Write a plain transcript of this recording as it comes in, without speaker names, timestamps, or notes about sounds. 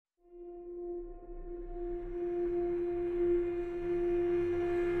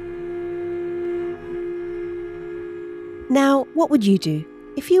Now, what would you do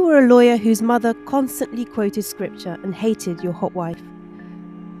if you were a lawyer whose mother constantly quoted scripture and hated your hot wife?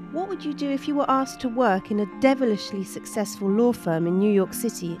 What would you do if you were asked to work in a devilishly successful law firm in New York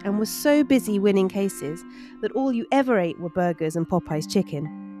City and were so busy winning cases that all you ever ate were burgers and Popeye's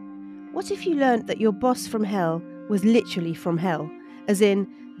chicken? What if you learnt that your boss from hell was literally from hell, as in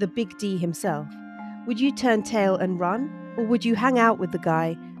the Big D himself? Would you turn tail and run, or would you hang out with the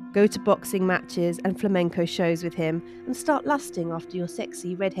guy, go to boxing matches and flamenco shows with him, and start lusting after your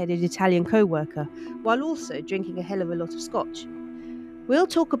sexy red-headed Italian co-worker, while also drinking a hell of a lot of scotch? We'll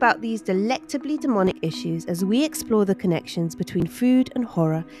talk about these delectably demonic issues as we explore the connections between food and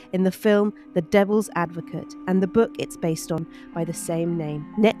horror in the film The Devil's Advocate and the book it's based on by the same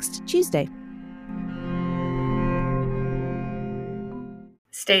name, next Tuesday.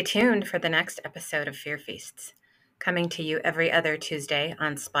 Stay tuned for the next episode of Fear Feasts, coming to you every other Tuesday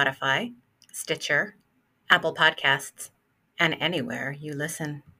on Spotify, Stitcher, Apple Podcasts, and anywhere you listen.